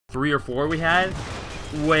3 or 4 we had,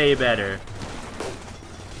 way better.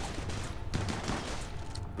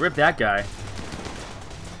 Rip that guy.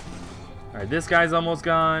 Alright, this guy's almost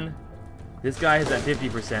gone. This guy is at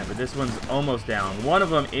 50%, but this one's almost down. One of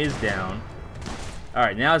them is down.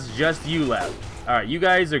 Alright, now it's just you left. Alright, you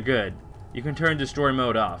guys are good. You can turn destroy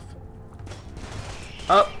mode off.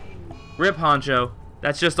 Oh! Rip Honcho.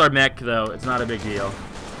 That's just our mech, though. It's not a big deal.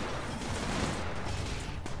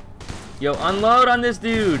 Yo, unload on this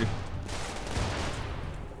dude!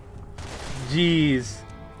 Jeez.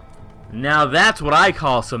 Now that's what I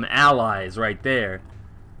call some allies right there.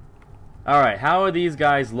 Alright, how are these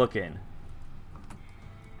guys looking?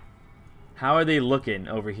 How are they looking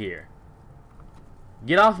over here?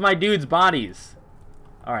 Get off my dude's bodies!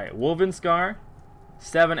 Alright, Woven Scar.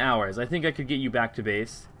 7 hours. I think I could get you back to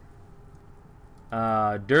base.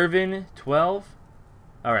 Dervin, 12.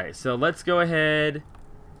 Alright, so let's go ahead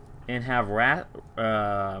and have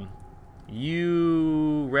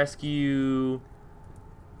you rescue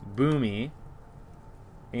Boomy.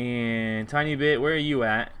 And Tiny Bit, where are you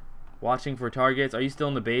at? Watching for targets. Are you still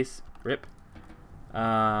in the base? Rip.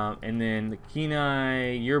 And then the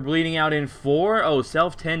Kenai, you're bleeding out in 4? Oh,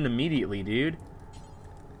 self-tend immediately, dude.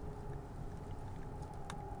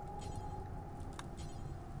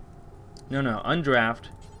 No, undraft.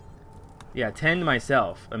 Yeah, tend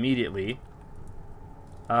myself immediately.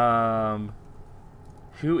 Who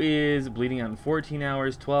is bleeding out in 14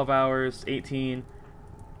 hours, 12 hours, 18?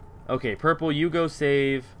 Okay, Purple, you go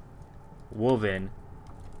save Woven.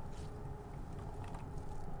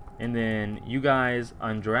 And then you guys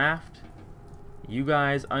undraft. You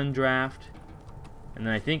guys undraft. And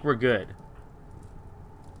then I think we're good.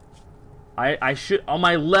 I should... Oh,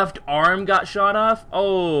 my left arm got shot off?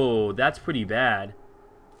 Oh, that's pretty bad.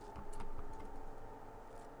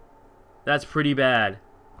 That's pretty bad.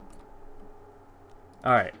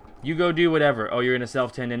 Alright. You go do whatever. Oh, you're gonna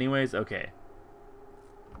self-tend anyways? Okay.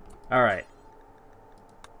 Alright.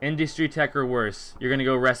 Industry tech or worse. You're gonna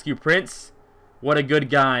go rescue Prince? What a good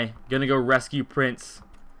guy. Gonna go rescue Prince.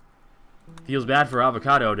 Feels bad for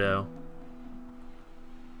Avocado, though.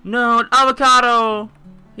 No, Avocado!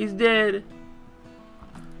 He's dead.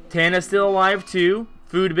 Tana's still alive, too.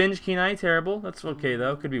 Food binge, Kenai, terrible. That's okay,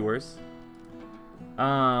 though. Could be worse.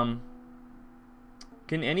 Can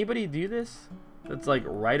anybody do this? That's, like,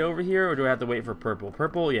 right over here, or do I have to wait for Purple?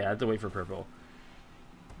 Purple? Yeah, I have to wait for Purple.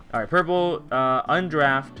 Alright, Purple,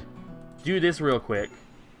 undraft. Do this real quick,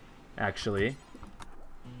 actually.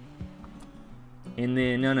 And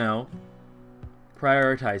then, no.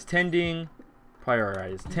 Prioritize tending.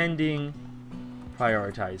 Prioritize tending.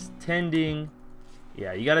 Prioritize tending.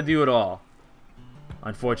 Yeah, you gotta do it all.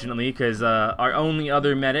 Unfortunately, because our only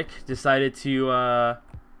other medic decided to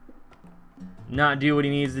not do what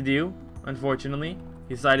he needs to do. Unfortunately,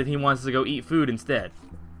 he decided he wants to go eat food instead.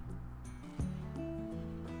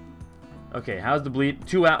 Okay, how's the bleed?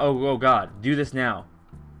 2 out. Oh God, do this now.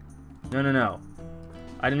 No.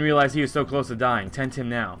 I didn't realize he was so close to dying. Tent him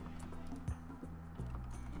now.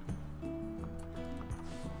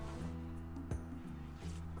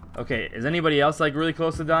 Okay, is anybody else like really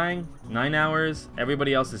close to dying? 9 hours.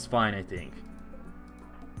 Everybody else is fine, I think.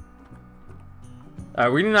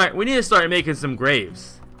 We need to start making some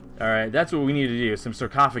graves. All right, that's what we need to do. Some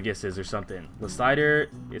sarcophaguses or something. The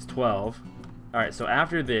cider is 12. All right, so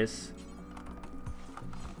after this,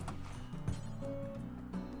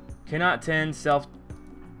 cannot tend self.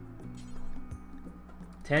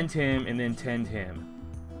 Tend him and then tend him.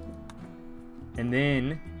 And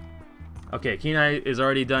then, okay, Kenai is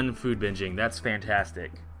already done food binging. That's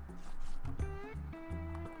fantastic.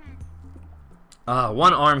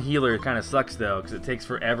 One arm healer kind of sucks though, because it takes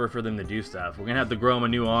forever for them to do stuff. We're gonna have to grow him a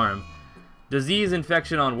new arm. Disease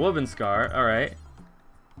infection on Woven Scar. All right.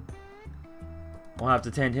 We'll have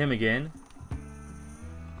to tend him again.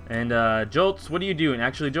 And Jolts, what are you doing?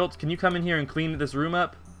 Actually, Jolts, can you come in here and clean this room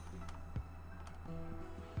up?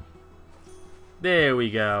 There we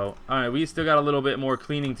go. Alright, we still got a little bit more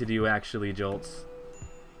cleaning to do, actually, Jolts.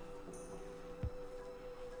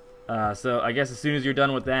 So, I guess as soon as you're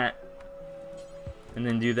done with that, and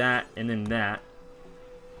then do that, and then that.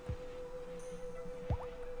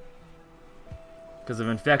 Because of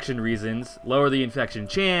infection reasons. Lower the infection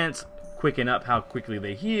chance, quicken up how quickly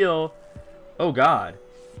they heal. Oh, God.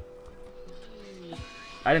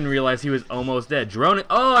 I didn't realize he was almost dead. Drone.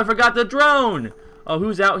 Oh, I forgot the drone! Oh,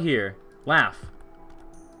 who's out here? Laugh.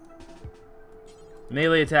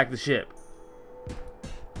 Melee attack the ship.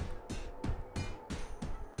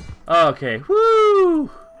 Okay. Woo!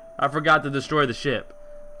 I forgot to destroy the ship.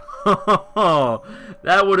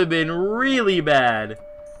 That would have been really bad.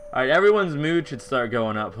 Alright, everyone's mood should start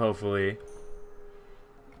going up, hopefully.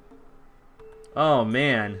 Oh,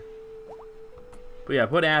 man. But yeah,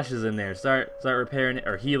 put ashes in there. Start repairing it,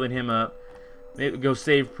 or healing him up. Maybe go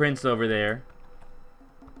save Prince over there.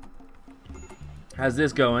 How's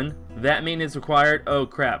this going? That maintenance required? Oh,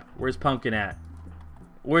 crap. Where's Pumpkin at?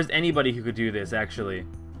 Where's anybody who could do this, actually?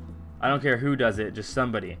 I don't care who does it, just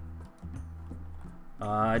somebody.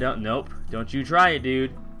 Nope. Don't you try it,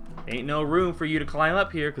 dude. Ain't no room for you to climb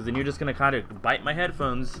up here, because then you're just going to kind of bite my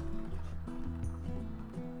headphones.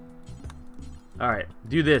 Alright,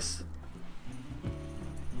 do this.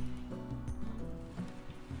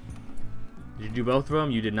 Did you do both of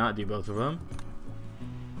them? You did not do both of them.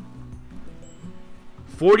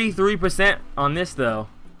 43% on this, though.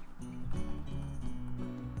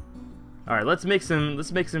 Alright, let's make some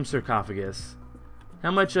sarcophagus.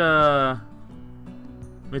 How much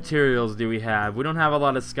materials do we have? We don't have a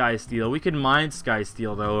lot of sky steel. We can mine sky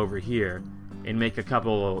steel though over here and make a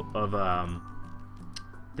couple of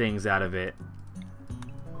things out of it.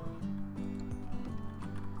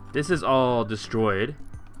 This is all destroyed.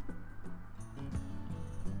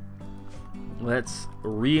 Let's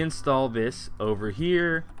reinstall this over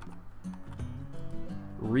here.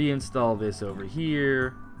 Reinstall this over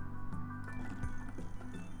here.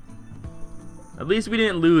 At least we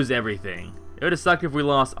didn't lose everything. It would have sucked if we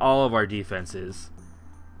lost all of our defenses.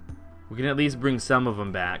 We can at least bring some of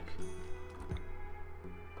them back.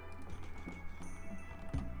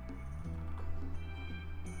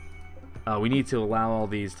 We need to allow all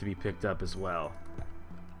these to be picked up as well.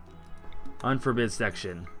 Unforbid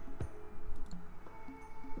section.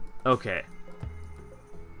 Okay.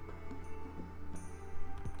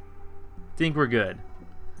 Think we're good.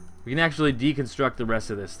 We can actually deconstruct the rest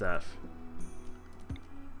of this stuff.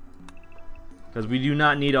 Because we do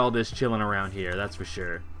not need all this chilling around here, that's for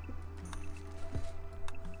sure.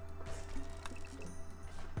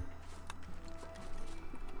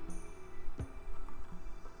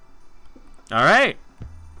 Alright.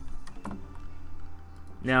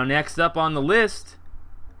 Now next up on the list,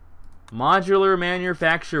 modular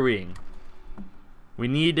manufacturing. We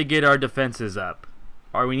need to get our defenses up.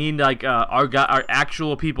 Or we need, like, our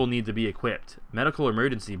actual people need to be equipped. Medical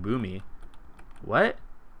emergency, Boomy. What?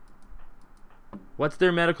 What's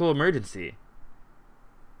their medical emergency?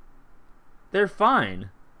 They're fine.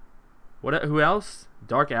 What? Who else?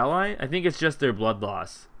 Dark Ally? I think it's just their blood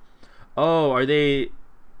loss. Oh, are they...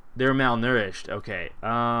 They're malnourished. Okay.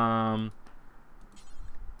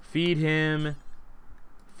 Feed him.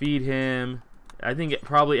 Feed him. I think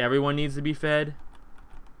probably everyone needs to be fed.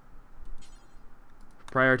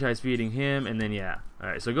 Prioritize feeding him, and then yeah.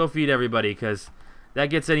 Alright, so go feed everybody, because that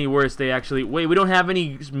gets any worse, they actually... Wait, we don't have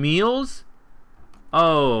any meals?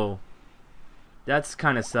 Oh. That's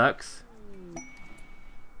kind of sucks.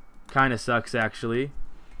 Kind of sucks, actually.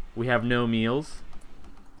 We have no meals.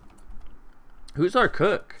 Who's our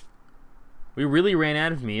cook? We really ran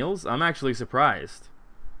out of meals? I'm actually surprised.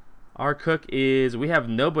 Our cook is... We have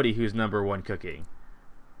nobody who's #1 cooking.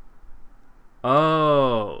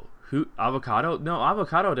 Oh. Who? Avocado? No,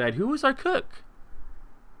 Avocado died. Who was our cook?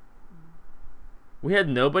 We had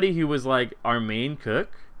nobody who was like our main cook?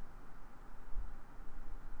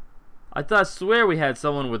 I swear we had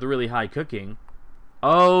someone with really high cooking.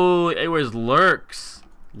 Oh, it was Lurks.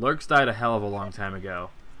 Lurks died a hell of a long time ago,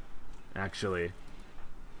 actually.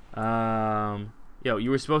 Yo, you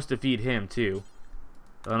were supposed to feed him too.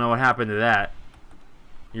 I don't know what happened to that.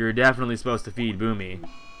 You were definitely supposed to feed Boomy.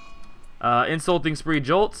 Insulting spree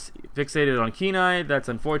Jolts, fixated on Kenai. That's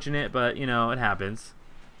unfortunate, but you know, it happens.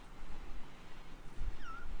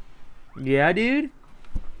 Yeah, dude?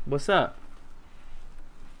 What's up?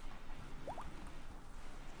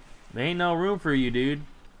 There ain't no room for you, dude.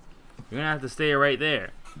 You're gonna have to stay right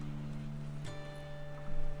there.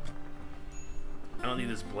 I don't need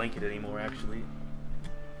this blanket anymore, actually.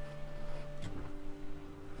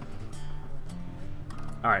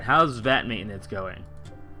 Alright, how's vat maintenance going?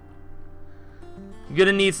 You're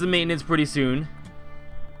gonna need some maintenance pretty soon.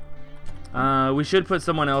 We should put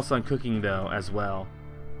someone else on cooking, though, as well.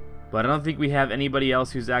 But I don't think we have anybody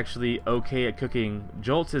else who's actually okay at cooking.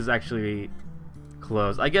 Jolts is actually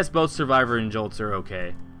close. I guess both Survivor and Jolts are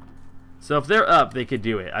okay. So if they're up, they could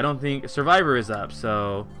do it. I don't think... Survivor is up,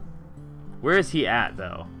 so... Where is he at,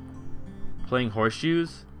 though? Playing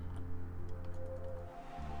horseshoes?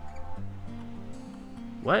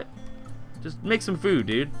 What? Just make some food,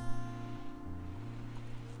 dude.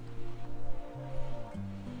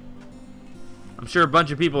 I'm sure a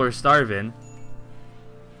bunch of people are starving.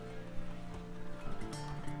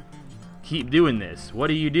 Keep doing this. What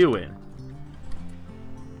are you doing?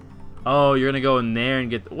 Oh, you're gonna go in there and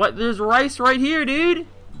get... What? There's rice right here, dude!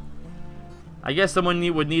 I guess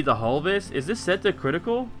someone would need the hull this. Is this set to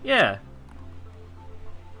critical? Yeah.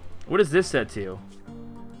 What is this set to?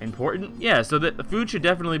 Important? Yeah, so the food should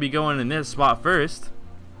definitely be going in this spot first.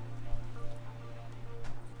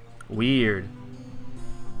 Weird.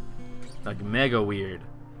 Like, mega weird.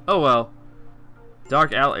 Oh, well.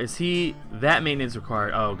 Dark Owl, is he... That maintenance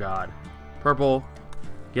required? Oh, God. Purple,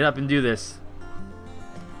 get up and do this.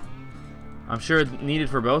 I'm sure it's needed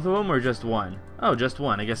for both of them, or just one? Oh, just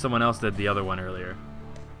one. I guess someone else did the other one earlier.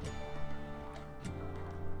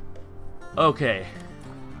 Okay.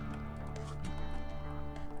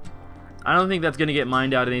 I don't think that's going to get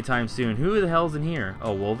mined out anytime soon. Who the hell's in here?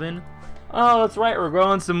 Oh, Wolven? Oh, that's right. We're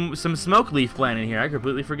growing some smoke leaf plant in here. I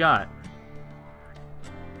completely forgot.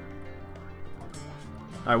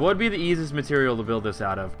 Alright, what would be the easiest material to build this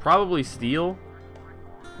out of? Probably steel.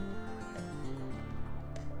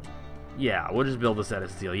 Yeah, we'll just build this out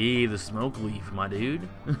of steel. Yee, the smoke leaf, my dude.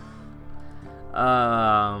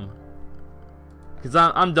 Because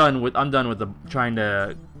I'm done with the trying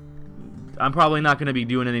to. I'm probably not going to be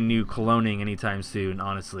doing any new cloning anytime soon,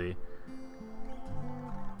 honestly.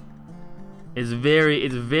 It's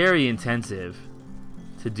very intensive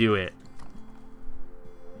to do it.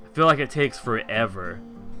 I feel like it takes forever.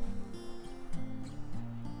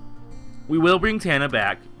 We will bring Tana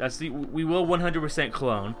back. We will 100%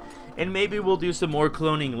 clone, and maybe we'll do some more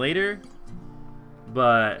cloning later.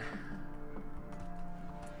 But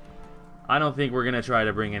I don't think we're gonna try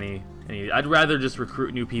to bring any. I'd rather just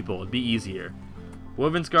recruit new people. It'd be easier.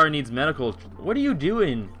 Woven Scar needs medical. What are you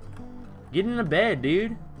doing? Get in a bed,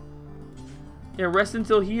 dude. Yeah, rest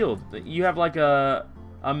until healed. You have like a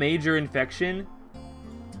major infection.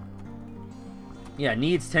 Yeah,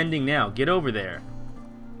 needs tending now. Get over there.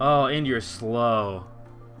 Oh, and you're slow.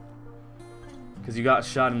 Because you got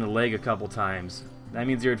shot in the leg a couple times. That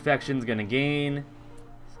means your infection's gonna gain.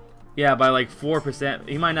 Yeah, by like 4%.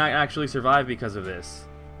 He might not actually survive because of this.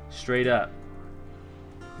 Straight up.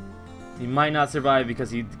 He might not survive because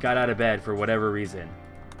he got out of bed for whatever reason.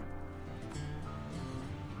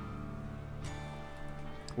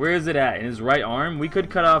 Where is it at? In his right arm? We could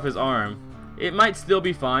cut off his arm. It might still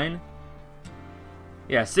be fine.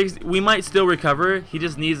 Yeah, we might still recover. He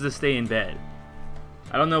just needs to stay in bed.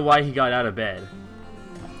 I don't know why he got out of bed.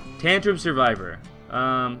 Tantrum survivor.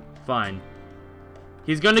 Fine.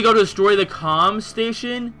 He's gonna go destroy the comm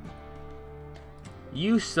station?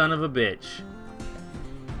 You son of a bitch.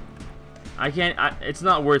 I can't... it's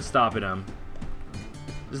not worth stopping him.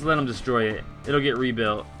 Just let him destroy it. It'll get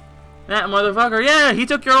rebuilt. That motherfucker, yeah, he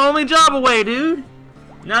took your only job away, dude.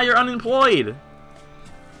 Now you're unemployed.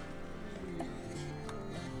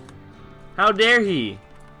 How dare he?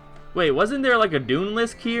 Wait, wasn't there like a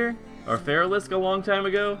Dunelisk here? Or Feralisk a long time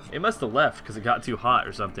ago? It must have left because it got too hot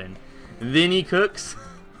or something. Then he cooks?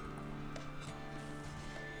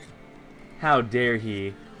 How dare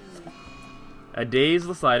he? A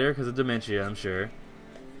dazed slider because of dementia, I'm sure.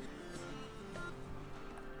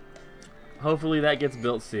 Hopefully that gets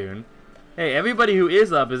built soon. Hey, everybody who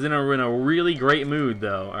is up is in a really great mood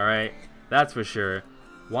though, alright? That's for sure.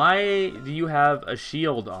 Why do you have a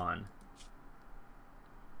shield on?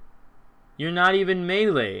 You're not even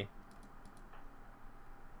melee.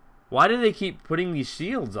 Why do they keep putting these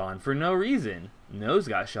shields on for no reason? Nose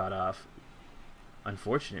got shot off.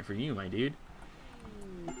 Unfortunate for you, my dude.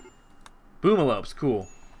 Boomalopes, cool.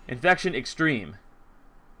 Infection extreme.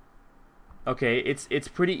 Okay, it's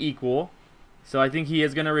pretty equal. So I think he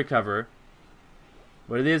is gonna recover.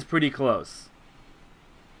 But it is pretty close.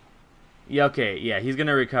 Yeah, okay, yeah, he's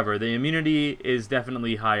gonna recover. The immunity is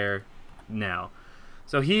definitely higher now.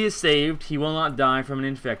 So he is saved. He will not die from an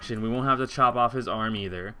infection. We won't have to chop off his arm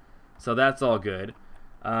either. So that's all good.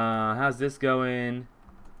 How's this going?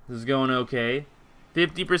 This is going okay.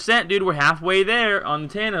 50%, dude. We're halfway there on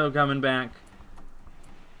the Tano coming back.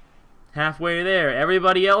 Halfway there.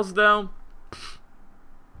 Everybody else, though,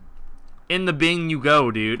 in the bin you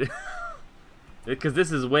go, dude. Because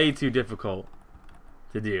this is way too difficult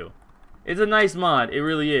to do. It's a nice mod. It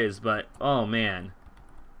really is. But, oh, man.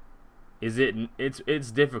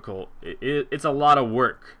 It's difficult. It's a lot of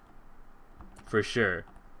work, for sure.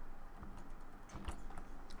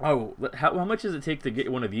 Oh, how much does it take to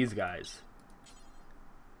get one of these guys?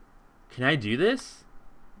 Can I do this?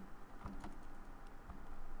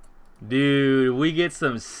 Dude, we get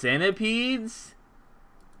some centipedes?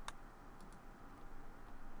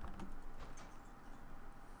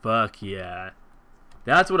 Fuck yeah.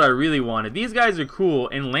 That's what I really wanted. These guys are cool,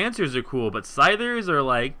 and Lancers are cool, but Scythers are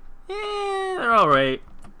like... they're alright.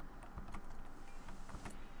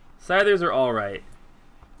 Scythers are alright.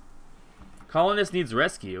 Colonist needs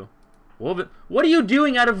rescue. Wolven, what are you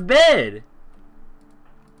doing out of bed?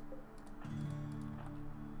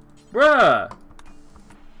 Bruh.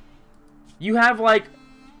 You have like...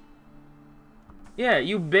 Yeah,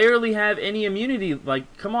 you barely have any immunity.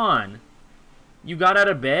 Like, come on. You got out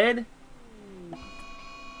of bed?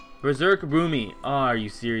 Berserk Boomy. Oh, are you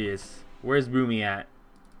serious? Where's Boomy at?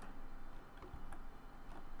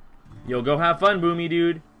 Yo, go have fun, Boomy,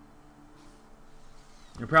 dude.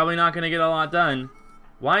 You're probably not gonna get a lot done.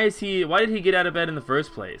 Why did he get out of bed in the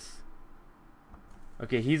first place?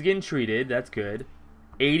 Okay, he's getting treated. That's good.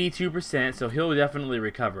 82%, so he'll definitely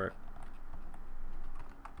recover.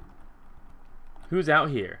 Who's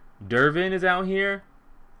out here? Dervin is out here?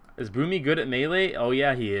 Is Boomy good at melee? Oh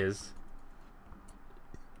yeah, he is.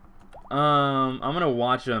 I'm gonna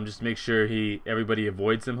watch him just to make sure everybody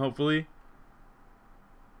avoids him, hopefully.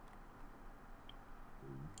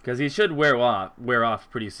 Because he should wear off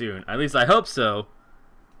pretty soon. At least I hope so.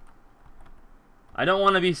 I don't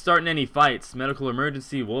want to be starting any fights. Medical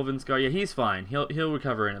emergency, Wolvenscar. Yeah, he's fine. He'll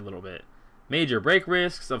recover in a little bit. Major break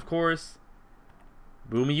risks, of course.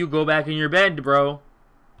 Boomy, you go back in your bed, bro.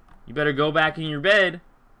 You better go back in your bed.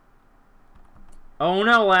 Oh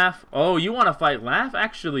no, Laugh. Oh, you want to fight Laugh?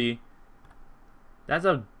 Actually, that's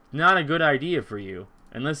not a good idea for you.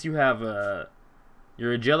 Unless you have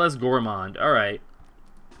you're a jealous gourmand. Alright.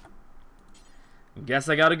 Guess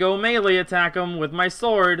I gotta go melee attack him with my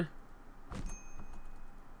sword.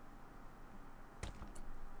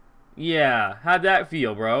 Yeah, how'd that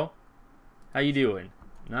feel, bro? How you doing?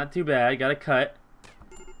 Not too bad. Got a cut.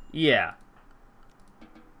 Yeah.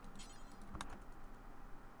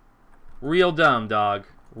 Real dumb, dog.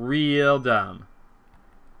 Real dumb.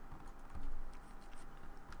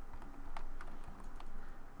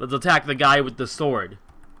 Let's attack the guy with the sword.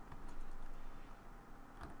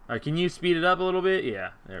 Alright, can you speed it up a little bit? Yeah,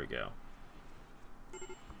 there we go.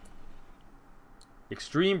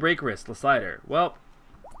 Extreme break risk, Lecider. Well,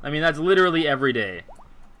 I mean, that's literally every day.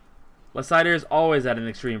 Lecider is always at an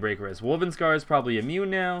extreme break risk. Wolvenscar is probably immune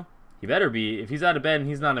now. He better be. If he's out of bed and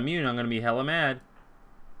he's not immune, I'm going to be hella mad.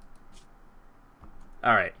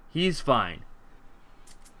 Alright, he's fine.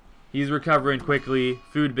 He's recovering quickly.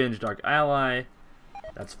 Food binge, Dark Ally.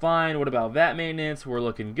 That's fine. What about VAT maintenance? We're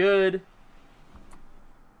looking good.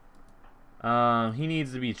 He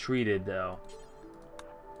needs to be treated, though.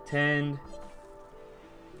 Tend.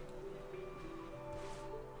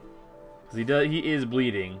 Because he is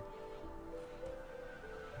bleeding.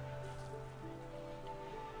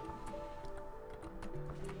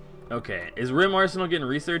 Okay, is Rim Arsenal getting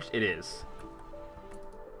researched? It is.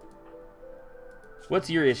 What's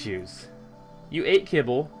your issues? You ate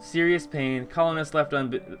kibble, serious pain, colonists left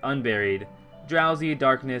unburied, drowsy,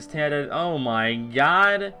 darkness, tatted. Oh my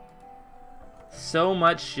god. So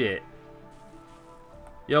much shit.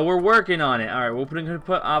 Yo, we're working on it. Alright, we're gonna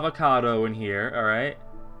put avocado in here, alright?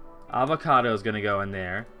 Avocado's gonna go in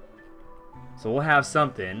there. So we'll have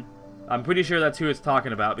something. I'm pretty sure that's who it's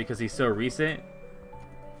talking about because he's so recent.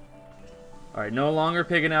 Alright, no longer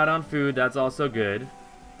pigging out on food. That's also good.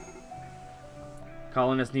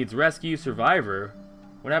 Colonist needs rescue. Survivor.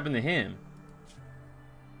 What happened to him?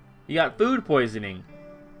 He got food poisoning.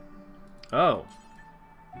 Oh.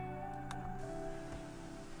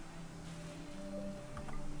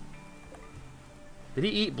 Did he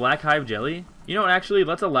eat black hive jelly? You know what, actually,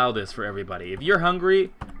 let's allow this for everybody. If you're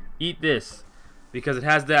hungry, eat this. Because it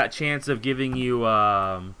has that chance of giving you,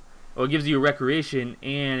 well, it gives you recreation,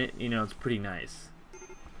 and, you know, it's pretty nice.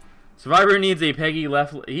 Survivor needs a Peggy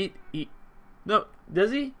left... No,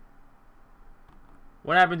 does he?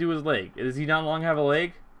 What happened to his leg? Does he no longer have a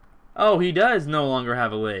leg? Oh, he does no longer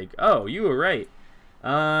have a leg. Oh, you were right.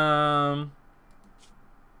 Yeah,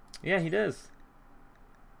 he does.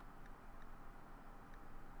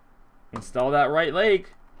 Install that right leg.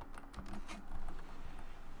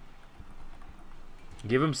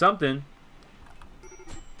 Give him something.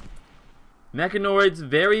 Mechanoids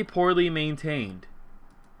very poorly maintained.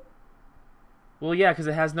 Well, yeah, because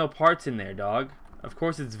it has no parts in there, dog. Of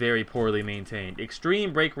course it's very poorly maintained.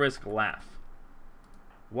 Extreme break risk Laugh.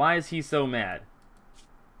 Why is he so mad?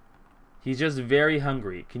 He's just very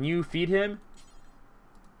hungry. Can you feed him?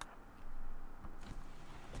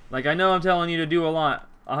 Like, I know I'm telling you to do a lot.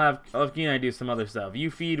 I'll have Keenai do some other stuff. You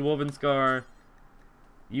feed Wolvenscar.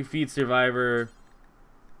 You feed Survivor.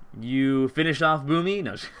 You finish off Boomy.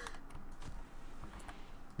 No.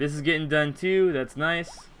 This is getting done too. That's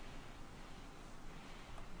nice.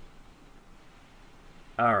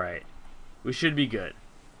 Alright. We should be good.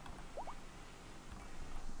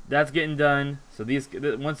 That's getting done. So these,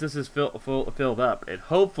 once this is filled up, it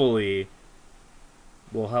hopefully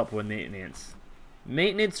will help with maintenance.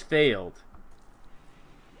 Maintenance failed.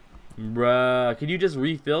 Bruh, can you just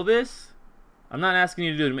refill this? I'm not asking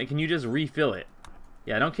you to do it. Can you just refill it?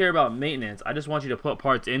 Yeah, I don't care about maintenance. I just want you to put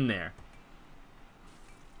parts in there.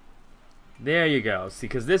 There you go. See,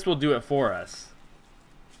 because this will do it for us.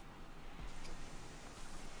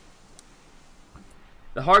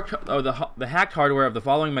 The hacked hardware of the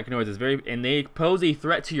following mechanoids is very, and they pose a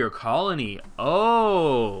threat to your colony.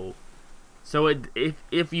 Oh, so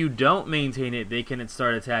if you don't maintain it, they can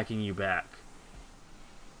start attacking you back.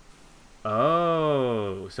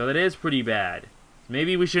 Oh, so that is pretty bad.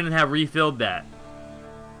 Maybe we shouldn't have refilled that.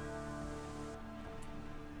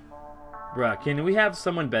 Bruh, can we have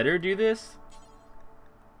someone better do this?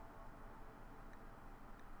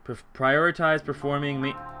 Prioritize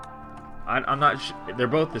performing I'm not they're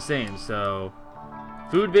both the same, so...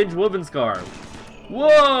 Food binge woven scar.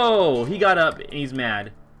 Whoa! He got up and he's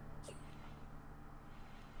mad.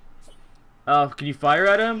 Can you fire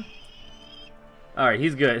at him? Alright,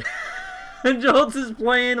 he's good. Jolts is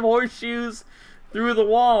playing horseshoes through the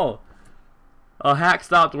wall. Oh, hack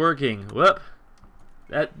stopped working. Whoop.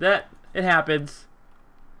 It happens.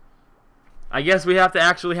 I guess we have to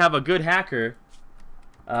actually have a good hacker.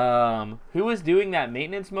 Who is doing that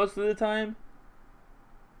maintenance most of the time?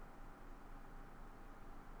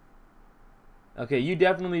 Okay, you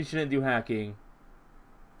definitely shouldn't do hacking.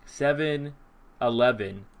 7,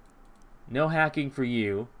 11. No hacking for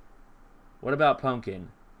you. What about Pumpkin?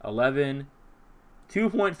 11,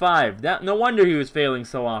 2.5. That, no wonder he was failing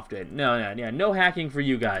so often. No hacking for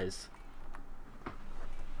you guys.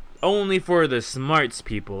 Only for the smarts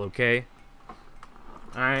people, okay?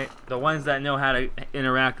 Alright, the ones that know how to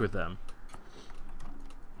interact with them.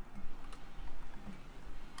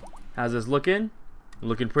 How's this looking?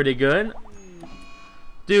 Looking pretty good.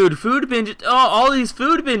 Dude, food binges. Oh, all these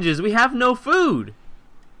food binges. We have no food.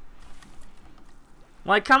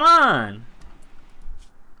 Like, come on.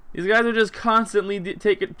 These guys are just constantly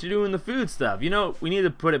doing the food stuff. You know, we need to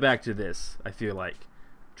put it back to this, I feel like.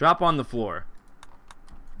 Drop on the floor.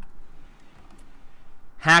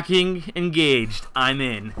 Hacking engaged. I'm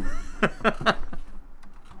in.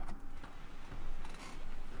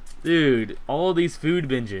 Dude, all these food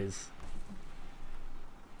binges.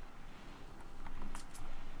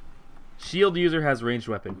 Shield user has ranged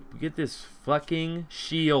weapon. Get this fucking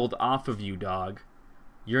shield off of you, dog.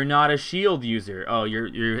 You're not a shield user. Oh,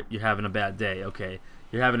 you're having a bad day. Okay.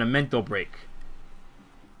 You're having a mental break.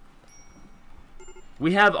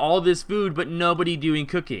 We have all this food, but nobody doing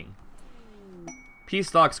cooking.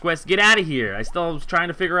 P-Stocks Quest, get out of here. I still was trying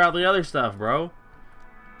to figure out the other stuff, bro.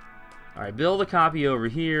 Alright, build a copy over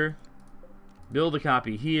here. Build a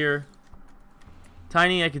copy here.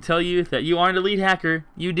 Tiny, I can tell you that you aren't a lead hacker.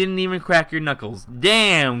 You didn't even crack your knuckles.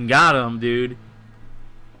 Damn, got him, dude.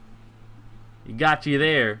 He got you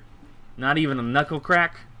there. Not even a knuckle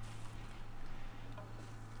crack.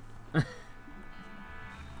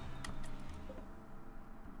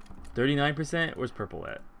 39%? Where's purple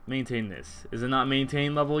at? Maintain this. Is it not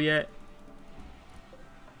maintain level yet?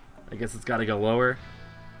 I guess it's got to go lower.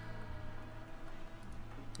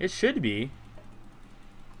 It should be.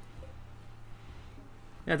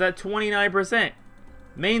 Yeah, it's at 29%.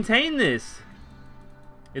 Maintain this.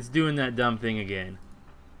 It's doing that dumb thing again.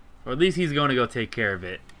 Or at least he's going to go take care of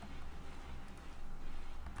it.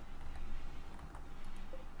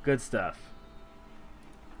 Good stuff.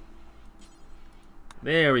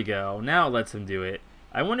 There we go. Now it lets him do it.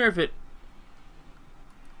 I wonder if it...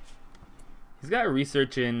 He's got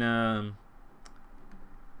research in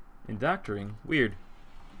doctoring. Weird.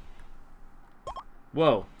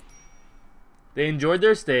 Whoa. They enjoyed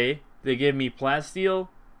their stay. They gave me plasteel,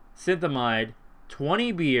 synthamide,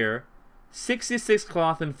 20 beer, 66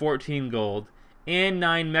 cloth and 14 gold, and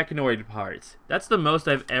 9 mechanoid parts. That's the most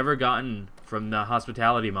I've ever gotten from the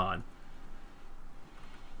hospitality mod.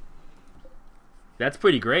 That's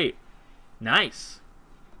pretty great. Nice.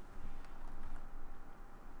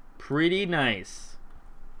 Pretty nice.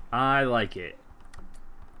 I like it.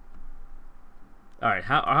 Alright,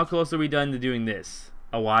 how close are we done to doing this?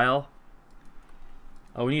 A while?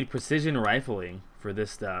 Oh, we need precision rifling for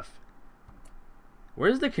this stuff.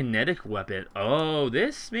 Where's the kinetic weapon? Oh,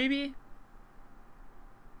 this maybe?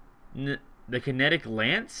 The kinetic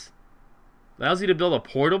lance? Allows you to build a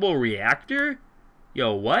portable reactor?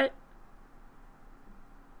 Yo, what?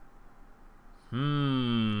 I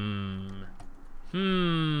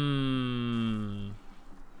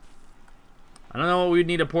don't know what we'd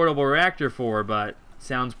need a portable reactor for, but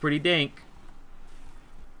sounds pretty dank.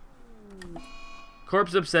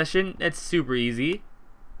 Corpse obsession, it's super easy.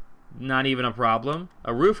 Not even a problem.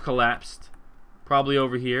 A roof collapsed. Probably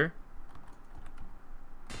over here.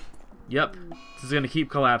 Yep. This is going to keep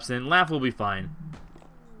collapsing. Laugh will be fine.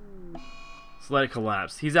 Let's let it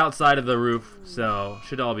collapse. He's outside of the roof, so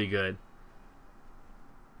should all be good.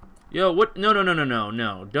 Yo, what? No, no, no, no, no,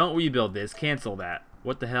 no. Don't rebuild this. Cancel that.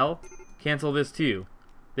 What the hell? Cancel this too.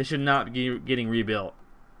 This should not be getting rebuilt.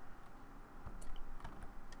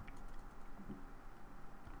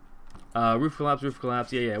 Roof collapse, roof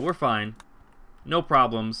collapse. Yeah, yeah, we're fine. No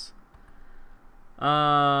problems.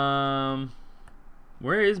 Where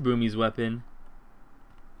is Boomy's weapon?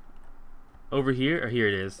 Over here? Or here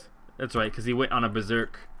it is. That's right, because he went on a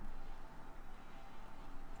berserk.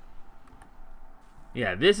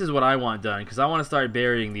 Yeah, this is what I want done, because I want to start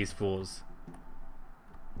burying these fools.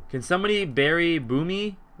 Can somebody bury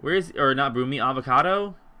Boomy? Where is, or not Boomy,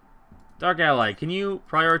 Avocado? Dark Ally, can you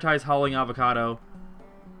prioritize hauling Avocado?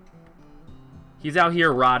 He's out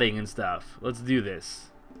here rotting and stuff. Let's do this.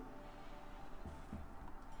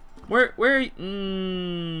 Where, no,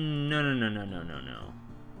 no, no, no, no, no, no.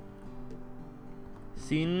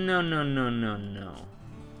 See, no, no, no, no, no.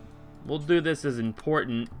 We'll do this as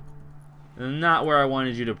important. Not where I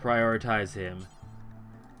wanted you to prioritize him.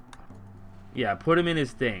 Yeah, put him in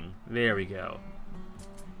his thing. There we go.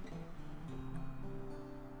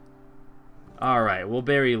 Alright, we'll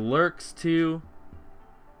bury Lurks too.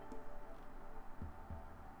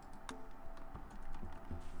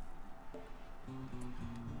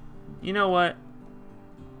 You know what?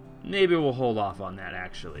 Maybe we'll hold off on that,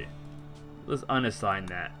 actually. Let's unassign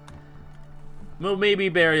that. We'll maybe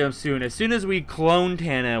bury him soon. As soon as we clone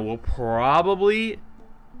Tana, we'll probably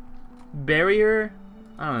bury her.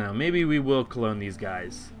 I don't know. Maybe we will clone these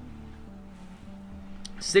guys.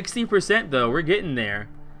 60% though. We're getting there.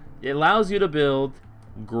 It allows you to build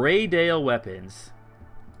Greydale weapons.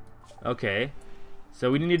 Okay. So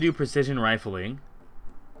we need to do precision rifling.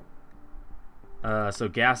 So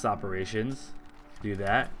gas operations. Do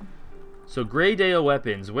that. So Greydale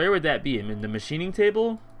weapons. Where would that be? In the machining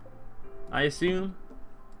table? I assume?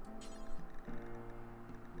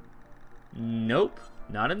 Nope.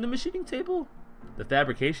 Not in the machining table? The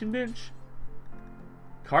fabrication bench?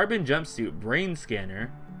 Carbon jumpsuit, brain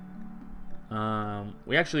scanner.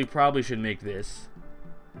 We actually probably should make this.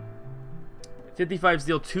 55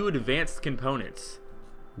 steel, 2 advanced components.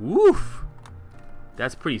 Woof!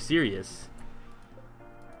 That's pretty serious.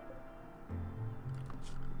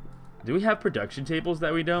 Do we have production tables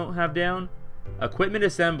that we don't have down? Equipment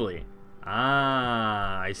assembly.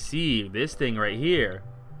 Ah, I see. This thing right here.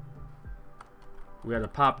 We gotta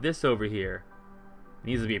pop this over here. It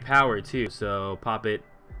needs to be powered too, so pop it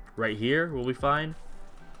right here. We'll be fine.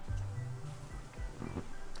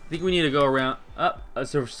 I think we need to go around. Up a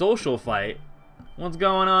social fight. What's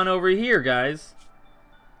going on over here, guys?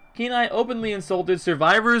 Kenai openly insulted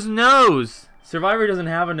Survivor's nose. Survivor doesn't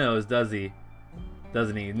have a nose, does he?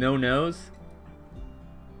 Doesn't he? No nose?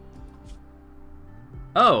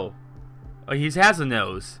 Oh. Oh, he has a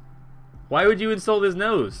nose. Why would you insult his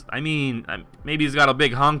nose? I mean, maybe he's got a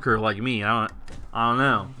big honker like me. I don't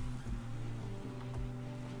know.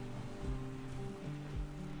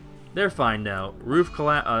 They're fine now. Roof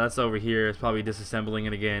collapse. Oh, that's over here. It's probably disassembling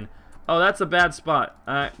it again. Oh, that's a bad spot.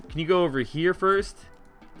 Can you go over here first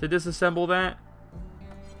to disassemble that?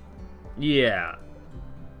 Yeah.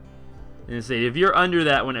 And say if you're under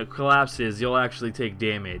that when it collapses, you'll actually take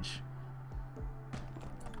damage.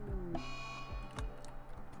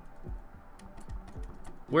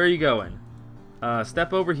 Where are you going?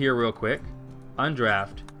 Step over here real quick.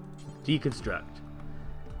 Undraft. Deconstruct.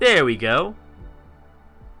 There we go.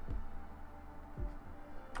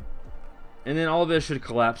 And then all this should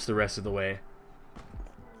collapse the rest of the way.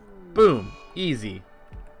 Boom. Easy.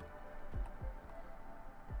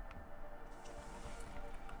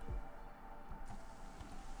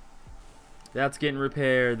 That's getting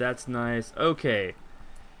repaired. That's nice. Okay.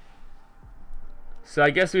 So I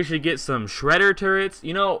guess we should get some shredder turrets.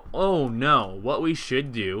 You know, oh no. What we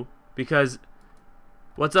should do, because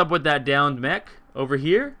what's up with that downed mech over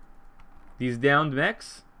here? These downed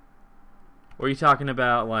mechs? Or are you talking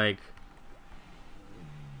about like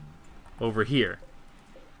over here?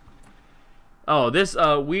 Oh, this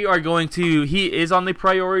we are going to, he is on the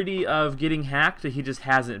priority of getting hacked. He just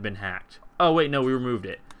hasn't been hacked. Oh wait, no, we removed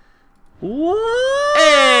it. What?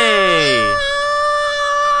 Hey!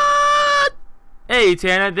 Hey,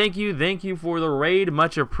 Tana, thank you for the raid.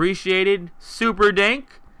 Much appreciated. Super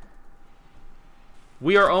dank.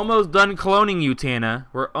 We are almost done cloning you, Tana.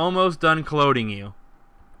 We're almost done cloning you.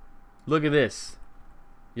 Look at this.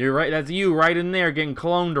 You're right, that's you right in there getting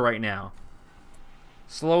cloned right now.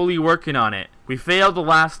 Slowly working on it. We failed the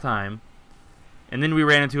last time. And then we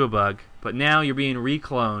ran into a bug. But now you're being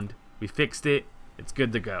recloned. We fixed it. It's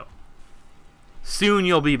good to go. Soon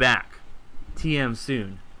you'll be back. TM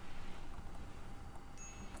soon.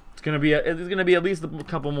 It's gonna be at least a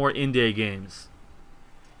couple more in-day games.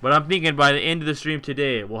 But I'm thinking by the end of the stream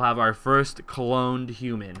today, we'll have our first cloned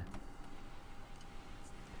human.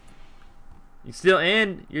 You still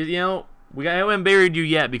in? You know, I haven't buried you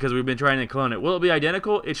yet because we've been trying to clone it. Will it be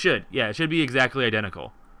identical? It should. Yeah, it should be exactly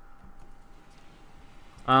identical.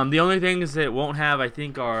 The only things that it won't have, I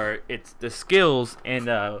think, are it's the skills,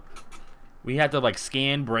 and we have to like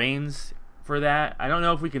scan brains for that. I don't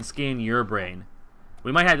know if we can scan your brain.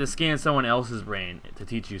 We might have to scan someone else's brain to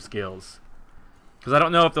teach you skills. Because I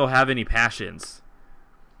don't know if they'll have any passions.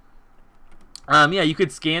 Yeah, you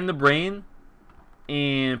could scan the brain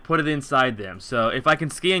and put it inside them. So if I can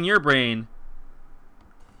scan your brain,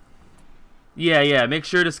 yeah, make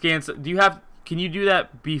sure to scan. Can you do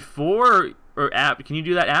that before or after? Can you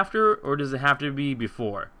do that after, or does it have to be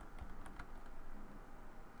before?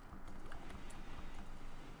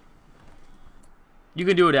 You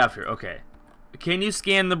can do it after. Okay. Can you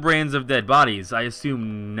scan the brains of dead bodies? I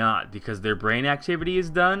assume not, because their brain activity is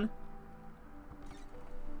done.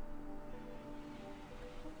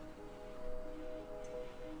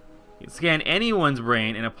 You can scan anyone's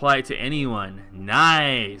brain and apply it to anyone.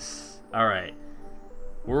 Nice. Alright.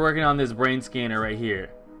 We're working on this brain scanner right here.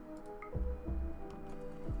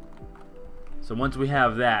 So once we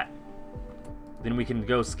have that, then we can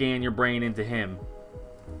go scan your brain into him.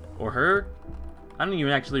 Or her. I don't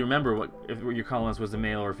even actually remember if your colonist was a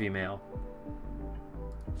male or female.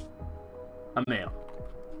 A male.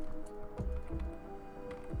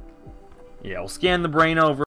 Yeah, we'll scan the brain over.